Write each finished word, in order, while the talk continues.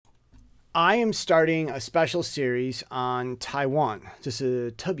I am starting a special series on Taiwan. 这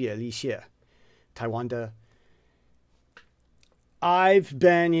是特别一些台湾的 I've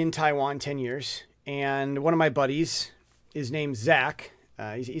been in Taiwan 10 years, and one of my buddies is named Zach.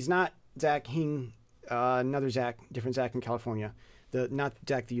 He's not Zach Hing, another Zach, different Zach in California. Not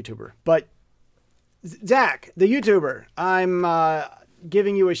Zach the YouTuber, but Zach the YouTuber. I'm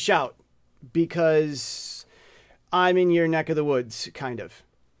giving you a shout because I'm in your neck of the woods, kind of.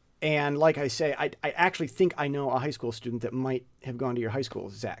 And like I say, I actually think I know a high school student that might have gone to your high school,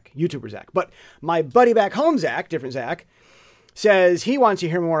 Zach, YouTuber Zach. But my buddy back home, Zach, different Zach, says he wants to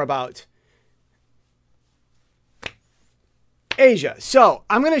hear more about Asia. So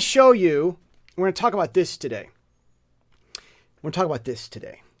I'm going to show you, we're going to talk about this today. We're going to talk about this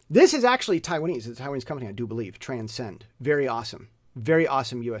today. This is actually Taiwanese. It's a Taiwanese company, I do believe. Transcend. Very awesome. Very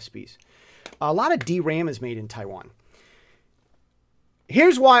awesome USBs. A lot of DRAM is made in Taiwan.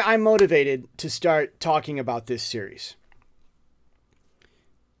 Here's why I'm motivated to start talking about this series.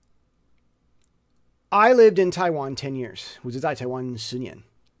 I lived in Taiwan 10 years. 我在台湾10年.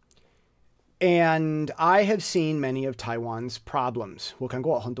 And I have seen many of Taiwan's problems. 我看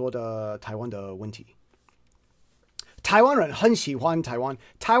过很多的台湾的问题. 台湾人很喜欢台湾.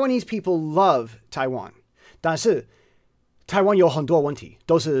 Taiwanese people love Taiwan. 但是台湾有很多问题，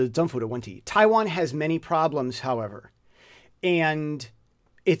都是政府的问题. Taiwan has many problems, however. And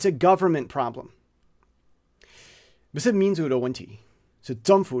it's a government problem. 不是民族的问题，是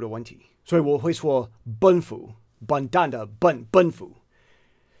政府的问题。所以我会说笨腐，笨蛋的笨腐.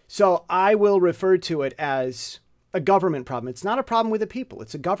 So I will refer to it as a government problem. It's not a problem with the people.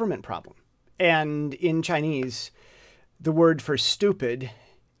 It's a government problem. And in Chinese, the word for stupid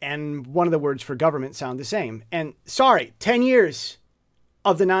and one of the words for government sound the same. And sorry, 10 years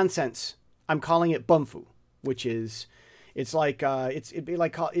of the nonsense. I'm calling it bumfu, which is, it's like, it'd be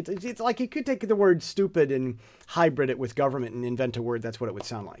like, it's like you could take the word stupid and hybrid it with government and invent a word. That's what it would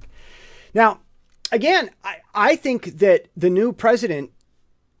sound like. Now, again, I think that the new president,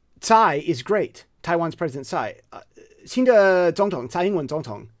 Tsai, is great. Taiwan's President Tsai. 新的总统蔡英文总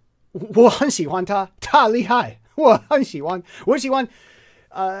统，我很喜欢他，他厉害，我很喜欢，我喜欢，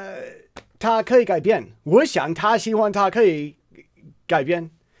他可以改变，我想他希望他可以改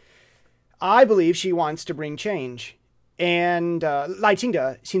变. I believe she wants to bring change. And 赖清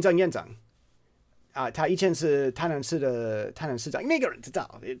德行政院长，他以前是台南市的台南市长，每个人知道。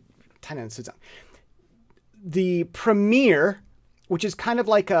The premier, which is kind of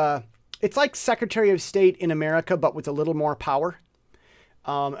like it's like Secretary of State in America, but with a little more power.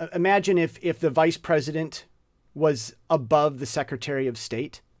 Imagine if the vice president was above the Secretary of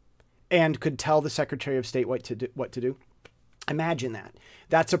State and could tell the Secretary of State what to do. Imagine that.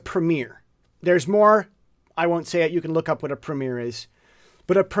 That's a premier. There's more. I won't say it. You can look up what a premier is.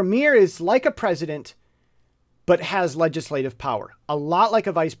 But a premier is like a president, but has legislative power. A lot like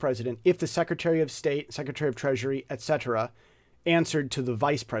a vice president if the Secretary of State, Secretary of Treasury, etc. answered to the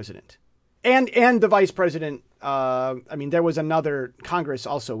vice president. And the vice president, I mean, there was another, Congress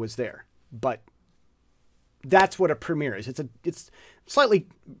also was there. But that's what a premier is. It's slightly,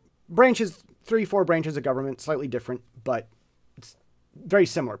 branches, 3-4 branches of government, slightly different, but it's very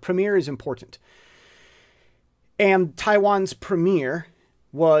similar. Premier is important. And Taiwan's premier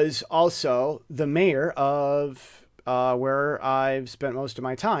was also the mayor of where I've spent most of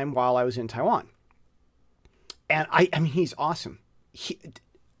my time while I was in Taiwan. And I mean, he's awesome.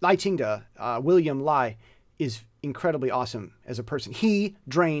 Lai Ching-te, William Lai, is incredibly awesome as a person. He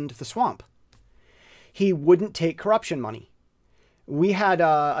drained the swamp. He wouldn't take corruption money. We had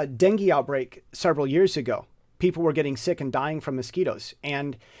a dengue outbreak several years ago. People were getting sick and dying from mosquitoes.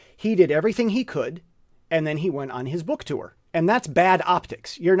 And he did everything he could. And then he went on his book tour. And that's bad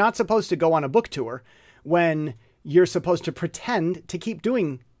optics. You're not supposed to go on a book tour when you're supposed to pretend to keep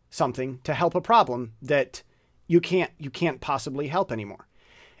doing something to help a problem that you can't possibly help anymore.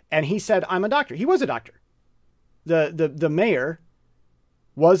 And he said, I'm a doctor. He was a doctor. The mayor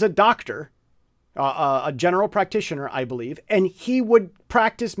was a doctor, a general practitioner, I believe. And he would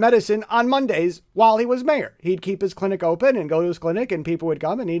practice medicine on Mondays while he was mayor. He'd keep his clinic open and go to his clinic and people would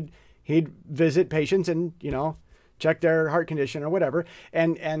come and he'd visit patients and, you know, check their heart condition or whatever.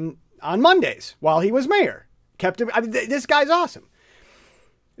 And on Mondays while he was mayor, kept him. I mean, this guy's awesome.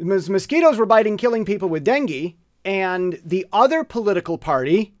 Mosquitoes were biting, killing people with dengue. And the other political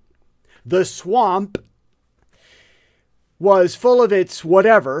party, the swamp, was full of its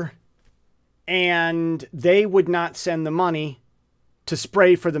whatever. And they would not send the money to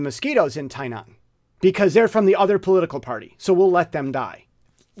spray for the mosquitoes in Tainan because they're from the other political party. So we'll let them die.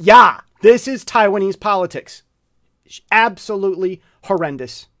 Yeah, this is Taiwanese politics. Absolutely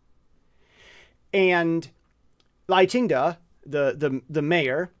horrendous. And Lai Ching-te, the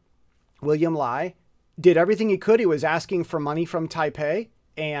mayor, William Lai, did everything he could. He was asking for money from Taipei,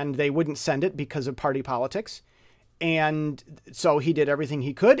 and they wouldn't send it because of party politics. And so he did everything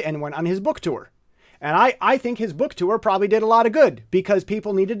he could and went on his book tour. And I think his book tour probably did a lot of good because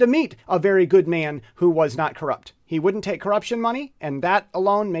people needed to meet a very good man who was not corrupt. He wouldn't take corruption money, and that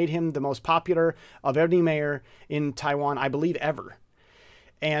alone made him the most popular of any mayor in Taiwan, I believe, ever.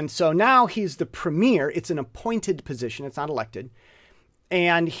 And so now he's the premier. It's an appointed position. It's not elected.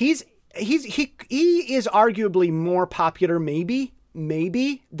 And he is arguably more popular, maybe,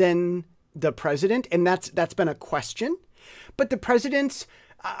 than the president. And that's been a question. But the president's,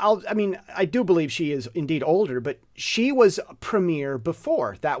 I do believe she is indeed older, but she was premier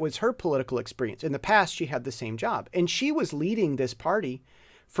before. That was her political experience. In the past, she had the same job. And she was leading this party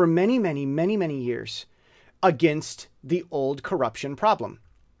for many, many, many, many years against the old corruption problem.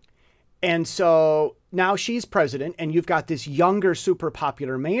 And so now she's president, and you've got this younger, super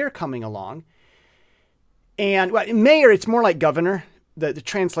popular mayor coming along. And mayor, it's more like governor. The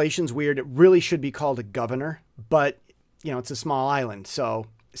translation's weird. It really should be called a governor, but it's a small island, so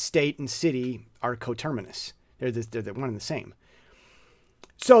state and city are coterminous. They're one and the same.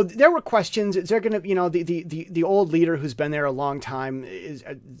 So there were questions. Is there going to, the old leader who's been there a long time, is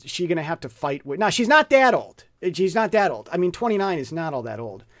she going to have to fight with? Now, she's not that old. She's not that old. I mean, 29 is not all that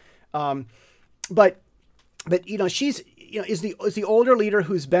old. But she's, is the older leader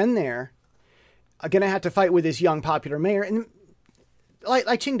who's been there going to have to fight with this young popular mayor? And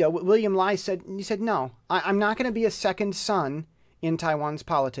like Ching-te, William Lai said, no, I'm not going to be a second son in Taiwan's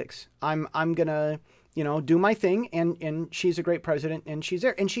politics. I'm going to, do my thing. And she's a great president, and she's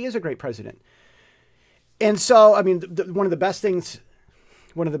there, and she is a great president. And so, I mean, one of the best things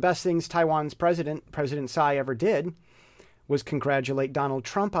Taiwan's President Tsai ever did was congratulate Donald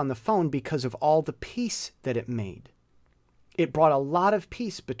Trump on the phone because of all the peace that it made. It brought a lot of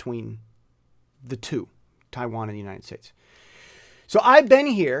peace between the two, Taiwan and the United States. So I've been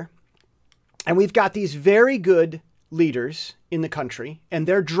here, and we've got these very good leaders in the country, and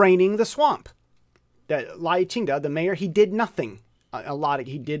they're draining the swamp. That Lai Ching-te, the mayor, he did nothing.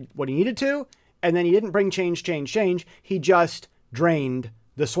 He did what he needed to, and then he didn't bring change. He just drained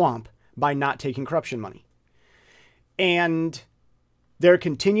the swamp by not taking corruption money. And they're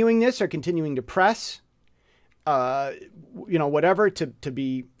continuing this. They're continuing to press, whatever, to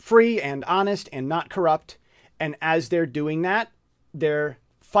be free and honest and not corrupt. And as they're doing that, they're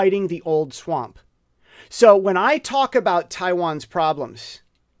fighting the old swamp. So when I talk about Taiwan's problems,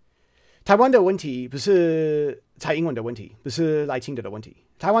 台湾的问题不是蔡英文的问题，不是赖清德的问题。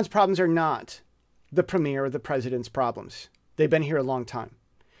Taiwan's problems are not the premier or the president's problems. They've been here a long time.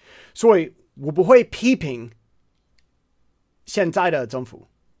 所以我不会批评现在的政府。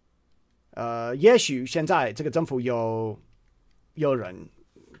也许现在这个政府有人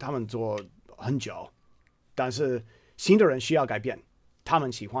他们做很久，但是新的人需要改变，他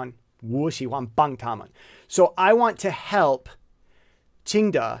们喜欢，我喜欢帮他们。So I want to help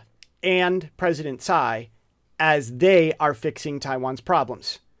Ching-te and President Tsai as they are fixing Taiwan's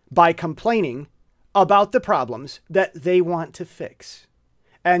problems by complaining about the problems that they want to fix.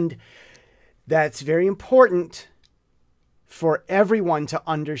 And that's very important for everyone to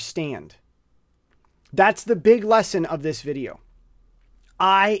understand. That's the big lesson of this video.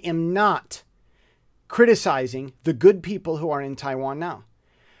 I am not criticizing the good people who are in Taiwan now.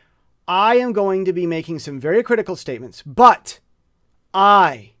 I am going to be making some very critical statements, but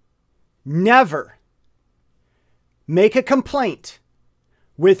I never make a complaint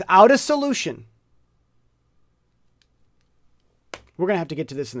without a solution. We're going to have to get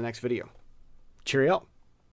to this in the next video. Cheerio.